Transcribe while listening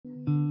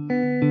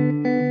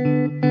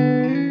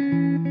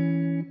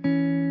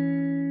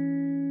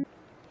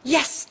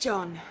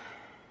John.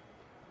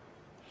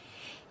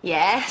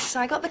 Yes,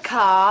 I got the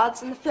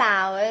cards and the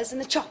flowers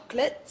and the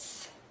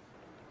chocolates.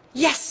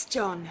 Yes,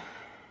 John.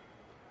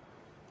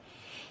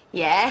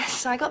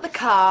 Yes, I got the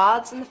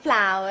cards and the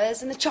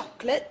flowers and the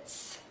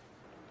chocolates.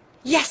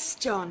 Yes,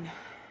 John.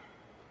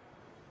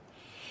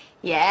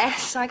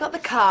 Yes, I got the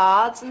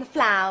cards and the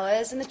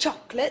flowers and the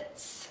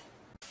chocolates.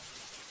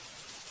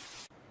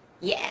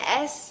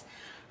 Yes,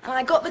 and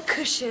I got the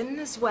cushion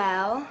as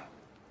well.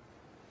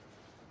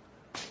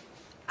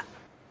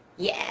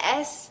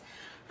 Yes,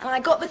 and I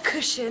got the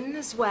cushion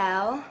as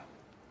well.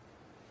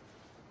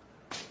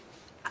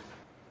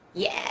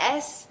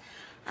 Yes,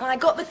 and I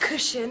got the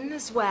cushion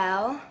as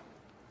well.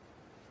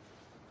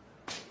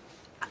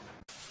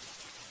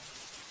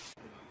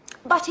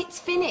 But it's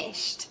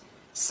finished.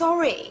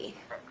 Sorry.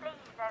 But please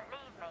don't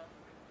leave me.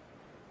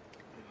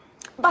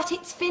 But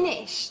it's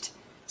finished.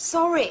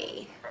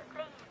 Sorry. But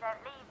please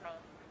don't leave me.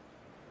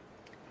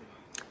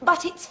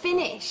 But it's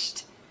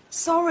finished.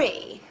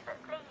 Sorry.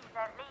 But please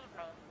don't leave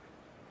me.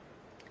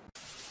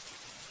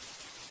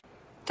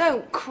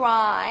 Don't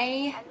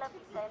cry. I love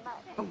you so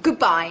much. Oh,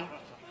 goodbye.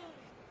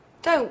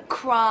 Don't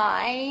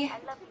cry. I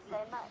love you so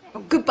much.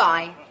 Oh,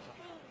 goodbye.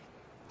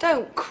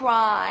 Don't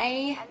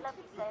cry. I love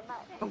you so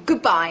much. Oh,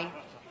 goodbye.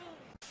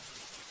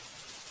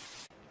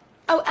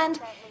 Oh, and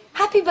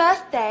happy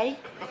birthday.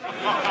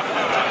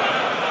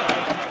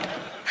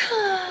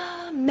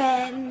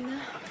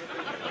 Men.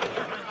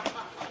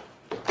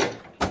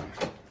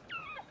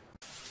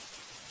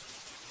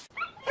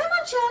 Come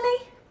on,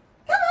 Charlie.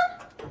 Come on.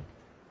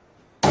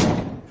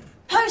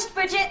 Post,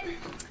 Bridget.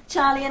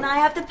 Charlie and I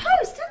have the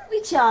post, haven't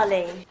we,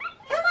 Charlie?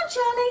 Come on,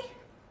 Charlie.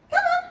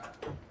 Come on.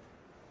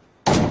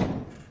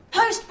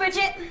 Post,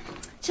 Bridget.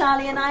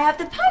 Charlie and I have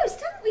the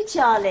post, haven't we,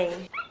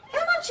 Charlie?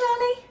 Come on,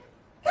 Charlie.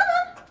 Come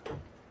on.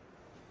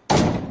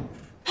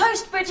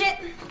 Post, Bridget.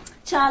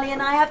 Charlie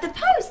and I have the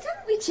post,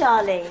 haven't we,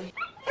 Charlie?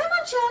 Come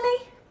on,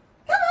 Charlie.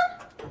 Come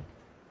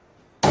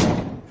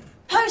on.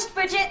 Post,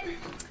 Bridget.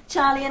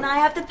 Charlie and I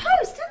have the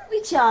post, haven't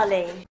we,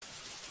 Charlie?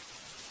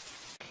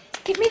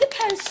 Give me the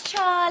post,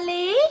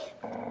 Charlie.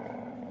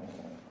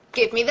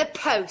 Give me the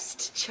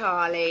post,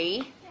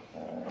 Charlie.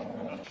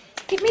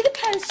 Give me the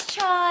post,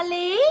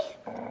 Charlie.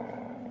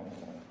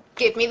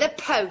 Give me the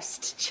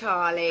post,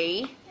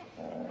 Charlie.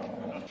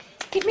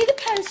 Give me the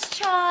post,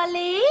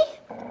 Charlie.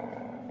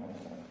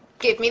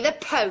 Give me the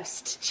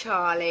post,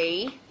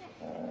 Charlie.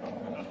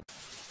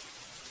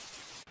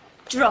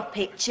 Drop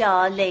it,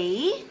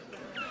 Charlie.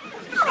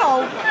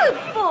 Oh, good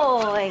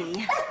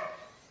boy.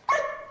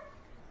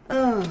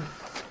 Oh.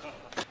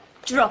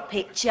 Drop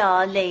it,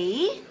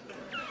 Charlie.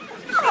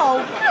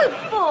 Oh, good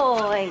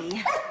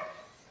boy.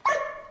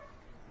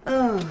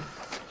 Oh.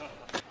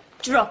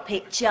 Drop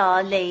it,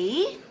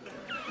 Charlie.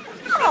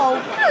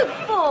 Oh, good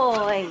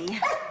boy.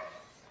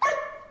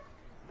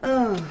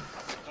 Oh.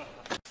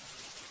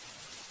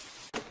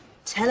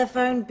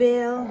 Telephone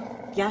bill,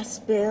 gas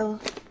bill,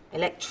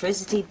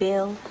 electricity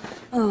bill.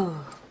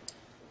 Oh.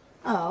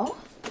 Oh.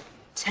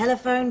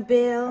 Telephone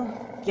bill,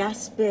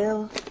 gas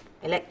bill,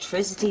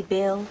 electricity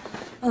bill.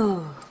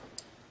 Oh.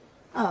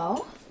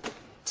 Oh.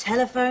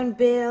 Telephone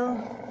bill,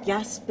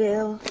 gas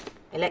bill,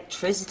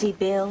 electricity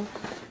bill.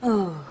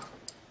 Oh.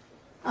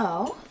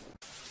 Oh.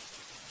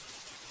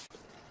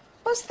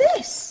 What's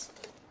this?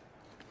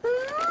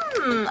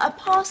 A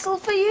parcel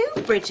for you,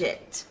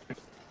 Bridget.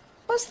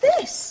 What's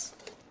this?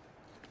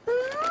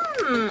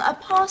 A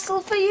parcel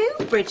for you,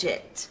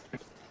 Bridget.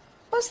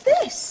 What's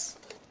this?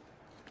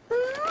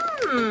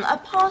 A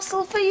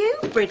parcel for you,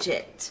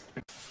 Bridget.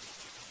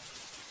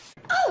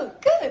 Oh,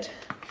 good.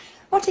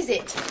 What is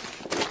it?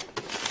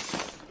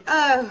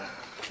 Oh,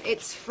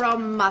 it's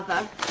from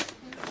Mother.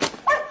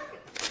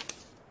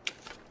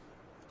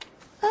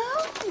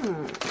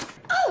 Oh.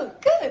 Oh,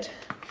 good.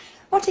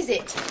 What is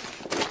it?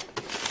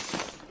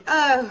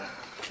 Oh,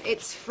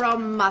 it's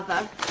from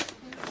Mother.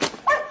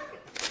 Oh.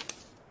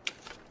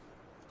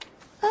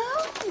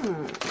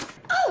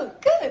 Oh,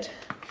 good.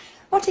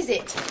 What is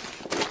it?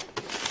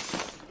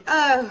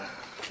 Oh,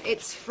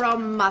 it's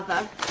from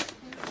Mother.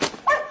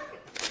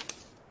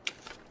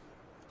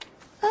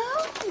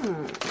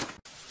 Oh.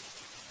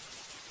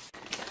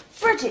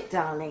 Bridget,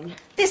 darling,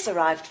 this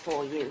arrived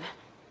for you.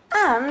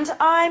 And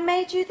I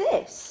made you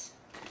this.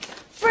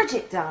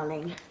 Bridget,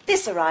 darling,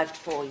 this arrived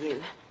for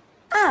you.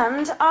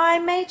 And I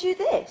made you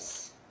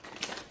this.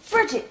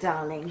 Bridget,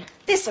 darling,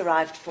 this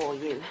arrived for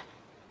you.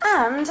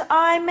 And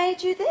I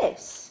made you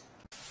this.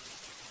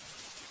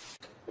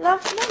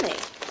 Love, Mummy.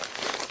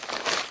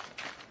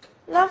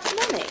 Love,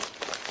 Mummy.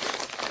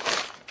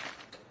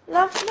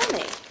 Love,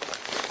 Mummy.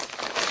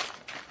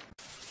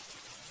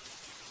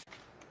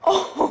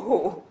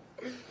 Oh.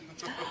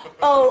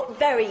 Oh,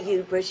 very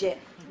you, Bridget.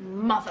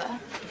 Mother.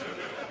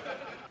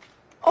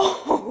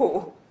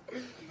 Oh.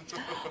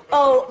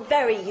 Oh,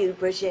 very you,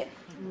 Bridget.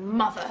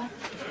 Mother.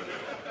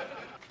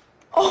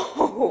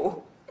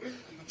 Oh.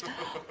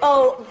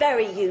 Oh,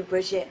 very you,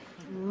 Bridget.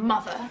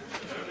 Mother.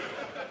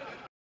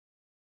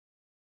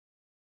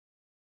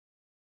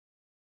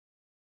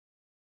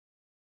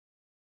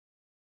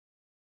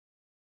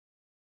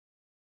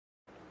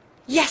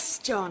 Yes,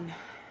 John.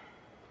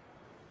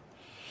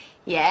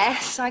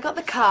 Yes, I got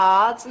the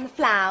cards and the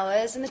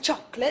flowers and the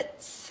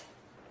chocolates.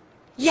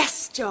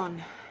 Yes,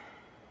 John.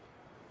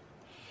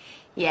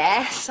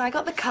 Yes, I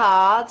got the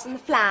cards and the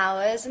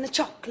flowers and the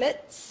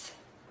chocolates.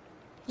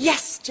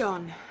 Yes,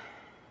 John.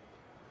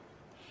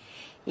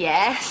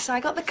 Yes, I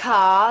got the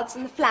cards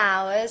and the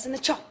flowers and the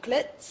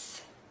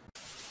chocolates.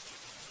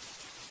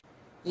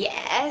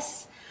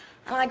 Yes,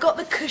 and I got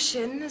the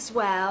cushion as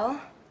well.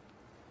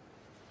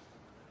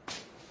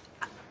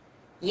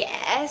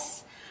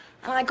 Yes,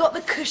 and I got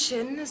the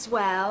cushion as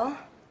well.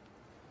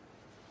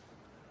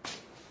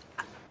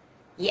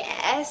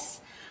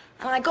 Yes,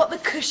 and I got the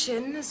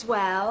cushion as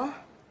well.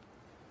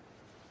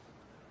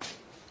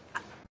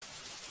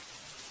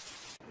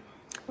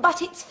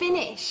 But it's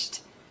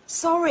finished.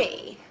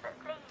 Sorry. But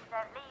please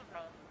don't leave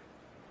me.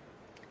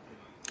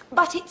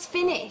 But it's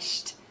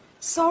finished.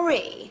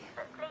 Sorry.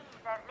 But please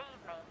don't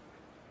leave me.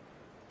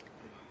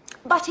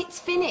 But it's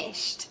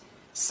finished.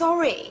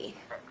 Sorry.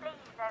 But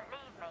please don't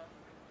leave me.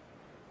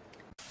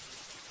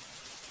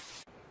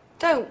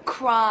 Don't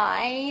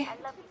cry. I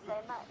love you so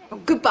much. Oh,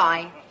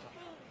 goodbye.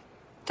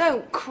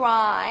 Don't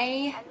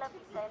cry. I love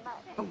you so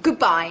much. Oh,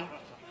 goodbye.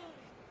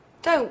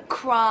 Don't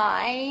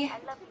cry. I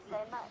love you so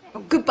much.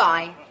 Oh,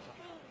 goodbye.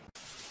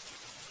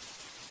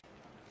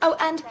 Oh,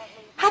 and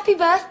happy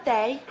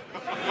birthday.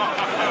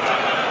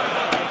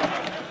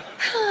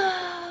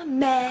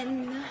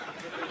 Men.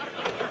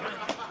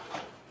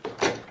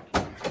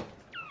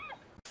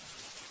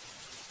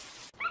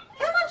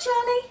 Come on,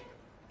 Charlie.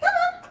 Come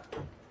on.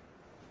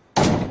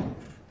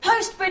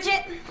 Post,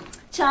 Bridget.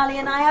 Charlie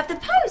and I have the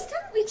post,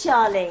 haven't we,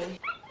 Charlie?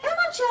 Come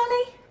on,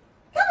 Charlie.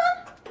 Come on.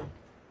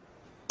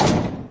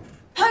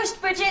 Post,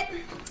 Bridget.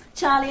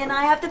 Charlie and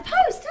I have the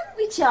post, haven't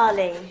we,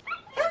 Charlie?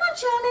 Come on,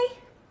 Charlie.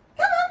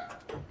 Come on.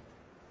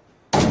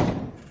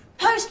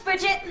 Post,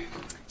 Bridget.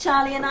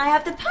 Charlie and I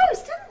have the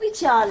post, haven't we,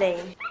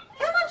 Charlie?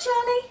 Come on,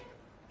 Charlie.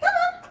 Come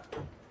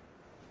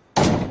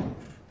on.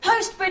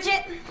 Post,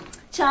 Bridget.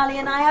 Charlie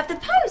and I have the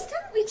post,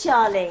 haven't we,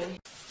 Charlie?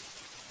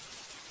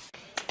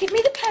 Give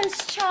me the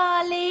post,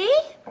 Charlie.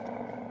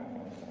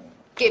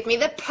 Give me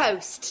the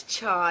post,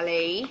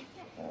 Charlie.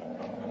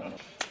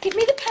 Give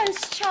me the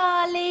post,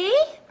 Charlie.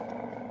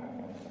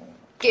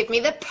 Give me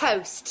the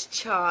post,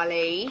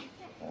 Charlie.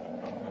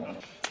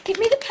 Give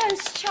me the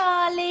post,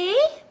 Charlie.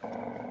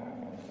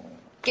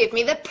 Give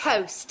me the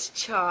post,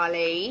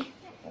 Charlie.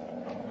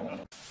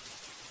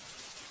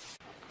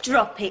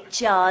 Drop it,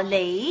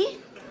 Charlie.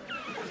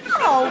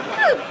 Oh,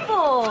 good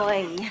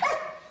boy.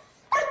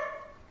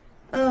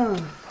 Oh.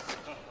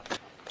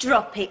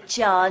 Drop it,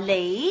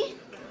 Charlie.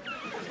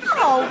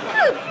 Oh,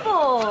 good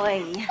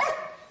boy.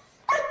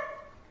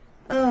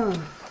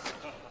 Oh.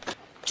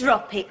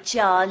 Drop it,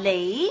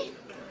 Charlie.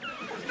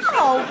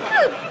 Oh,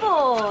 good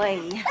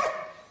boy.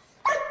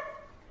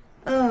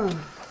 Oh.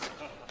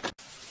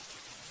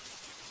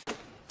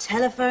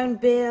 Telephone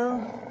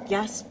bill,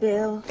 gas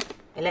bill,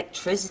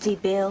 electricity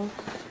bill.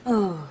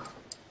 Oh.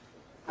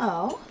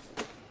 Oh.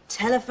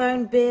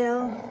 Telephone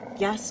bill,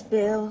 gas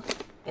bill,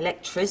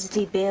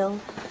 electricity bill.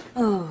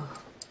 Oh.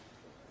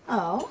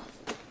 Oh.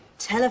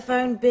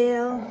 Telephone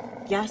bill,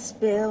 gas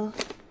bill,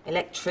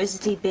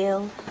 electricity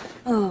bill.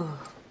 Oh.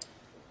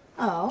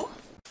 Oh.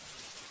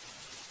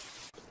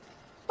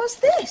 What's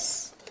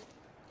this?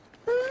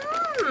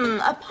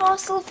 A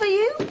parcel for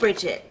you,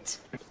 Bridget.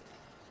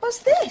 What's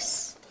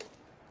this?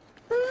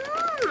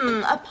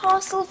 A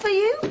parcel for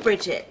you,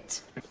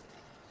 Bridget.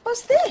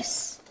 What's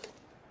this?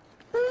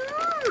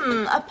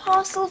 A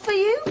parcel for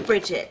you,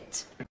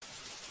 Bridget.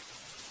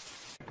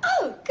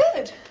 Oh,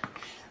 good.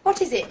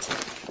 What is it?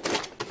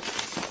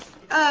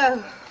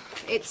 Oh,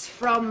 it's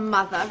from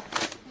Mother.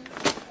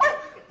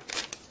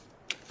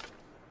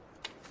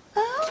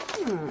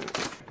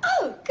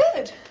 Oh,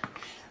 good.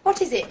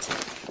 What is it?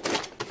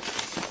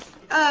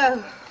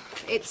 Oh,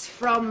 it's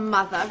from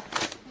Mother.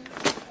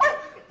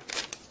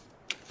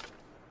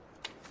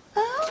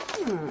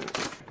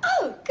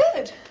 Oh,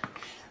 good.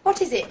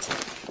 What is it?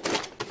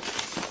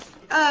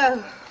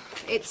 Oh,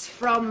 it's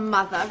from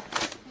Mother.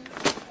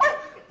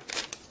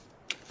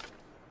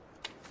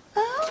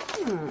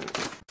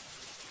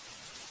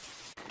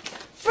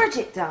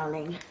 Bridget,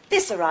 darling,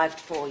 this arrived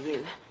for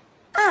you.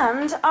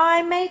 And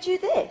I made you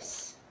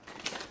this.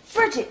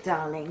 Bridget,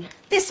 darling,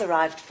 this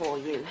arrived for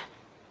you.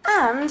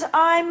 And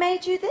I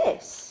made you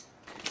this.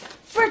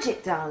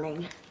 Bridget,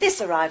 darling,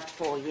 this arrived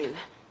for you.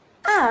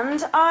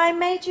 And I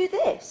made you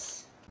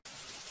this.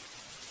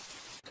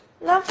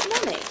 Love,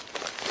 Mummy.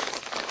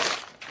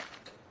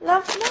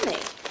 Love, Mummy.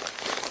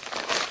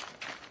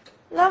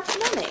 Love,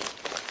 Mummy.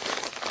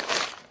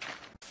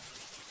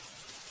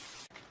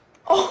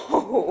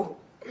 Oh!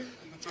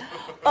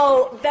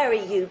 Oh,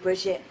 very you,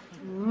 Bridget.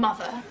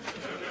 Mother.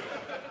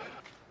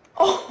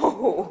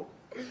 Oh!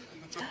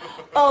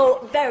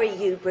 Oh, very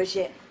you,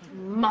 Bridget.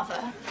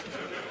 Mother.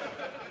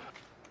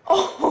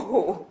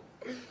 Oh!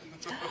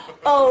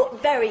 Oh,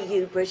 very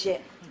you,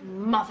 Bridget.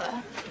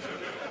 Mother.